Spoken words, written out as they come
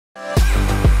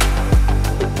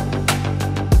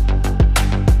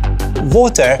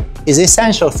Water is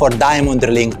essential for diamond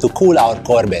drilling to cool our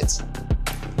core bits.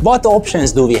 What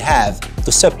options do we have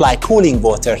to supply cooling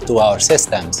water to our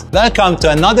systems? Welcome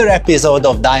to another episode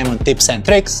of Diamond Tips and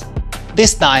Tricks,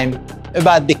 this time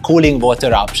about the cooling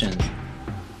water options.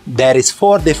 There is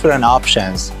 4 different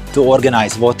options to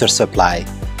organize water supply.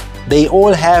 They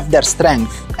all have their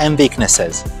strengths and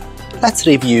weaknesses. Let's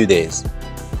review these.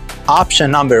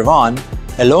 Option number 1,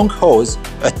 a long hose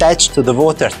attached to the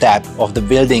water tap of the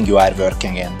building you are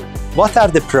working in. What are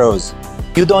the pros?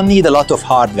 You don't need a lot of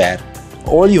hardware.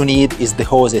 All you need is the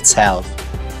hose itself.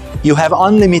 You have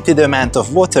unlimited amount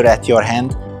of water at your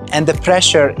hand and the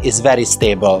pressure is very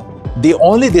stable. The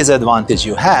only disadvantage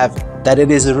you have that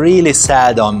it is really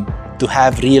seldom to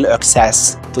have real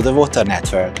access to the water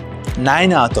network.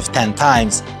 9 out of 10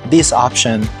 times, this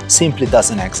option simply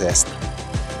doesn't exist.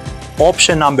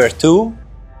 Option number 2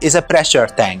 is a pressure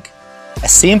tank. A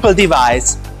simple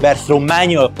device where through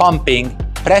manual pumping,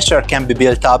 pressure can be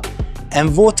built up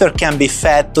and water can be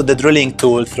fed to the drilling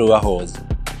tool through a hose.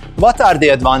 What are the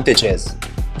advantages?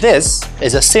 This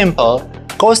is a simple,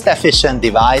 cost-efficient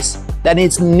device that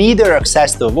needs neither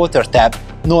access to a water tap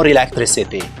nor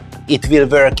electricity. It will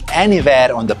work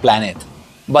anywhere on the planet.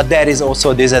 But there is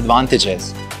also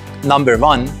disadvantages. Number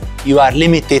 1, you are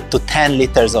limited to 10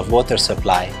 liters of water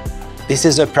supply. This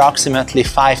is approximately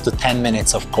 5 to 10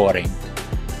 minutes of coring.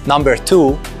 Number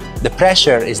 2, the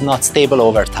pressure is not stable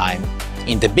over time.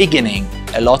 In the beginning,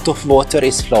 a lot of water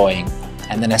is flowing,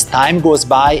 and then as time goes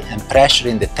by and pressure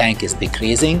in the tank is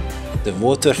decreasing, the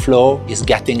water flow is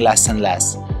getting less and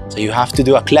less. So you have to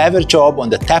do a clever job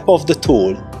on the tap of the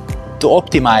tool to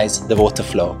optimize the water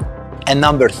flow. And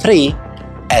number 3,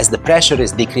 as the pressure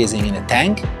is decreasing in the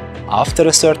tank, after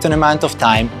a certain amount of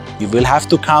time, you will have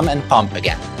to come and pump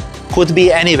again. Could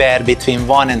be anywhere between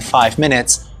 1 and 5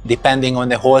 minutes, depending on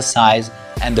the hole size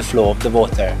and the flow of the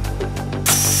water.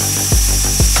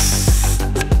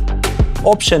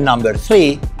 Option number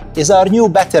 3 is our new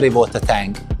battery water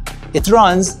tank. It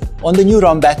runs on the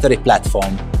Neuron battery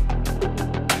platform.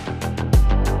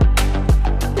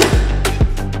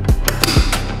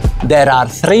 There are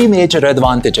 3 major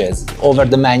advantages over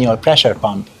the manual pressure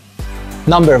pump.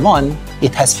 Number 1,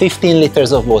 it has 15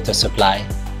 liters of water supply.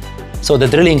 So the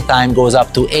drilling time goes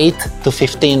up to 8 to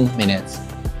 15 minutes.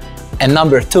 And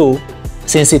number 2,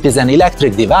 since it is an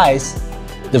electric device,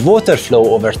 the water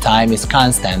flow over time is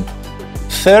constant.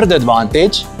 Third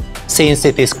advantage, since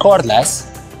it is cordless,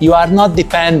 you are not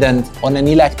dependent on an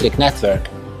electric network.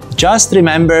 Just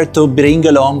remember to bring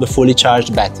along a fully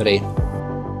charged battery.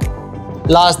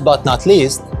 Last but not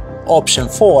least, option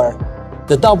 4,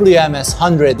 the WMS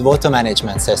 100 water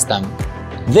management system.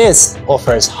 This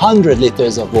offers 100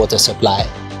 liters of water supply.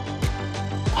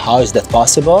 How is that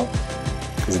possible?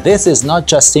 Because this is not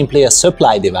just simply a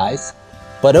supply device,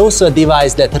 but also a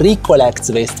device that recollects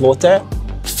wastewater,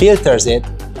 filters it,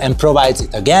 and provides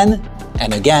it again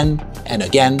and again and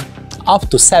again, up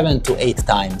to 7 to 8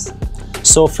 times.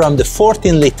 So from the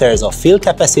 14 liters of fill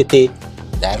capacity,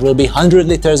 there will be 100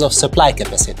 liters of supply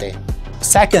capacity.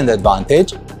 Second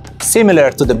advantage, similar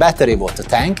to the battery water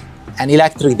tank, an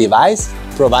electric device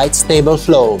provides stable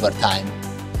flow over time.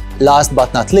 Last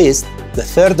but not least, the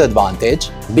third advantage,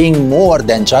 being more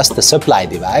than just a supply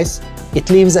device, it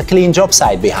leaves a clean job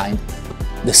site behind.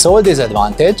 The sole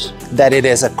disadvantage, that it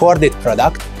is a corded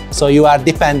product, so you are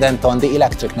dependent on the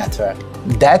electric network.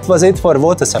 That was it for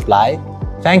water supply.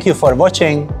 Thank you for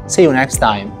watching. See you next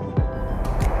time.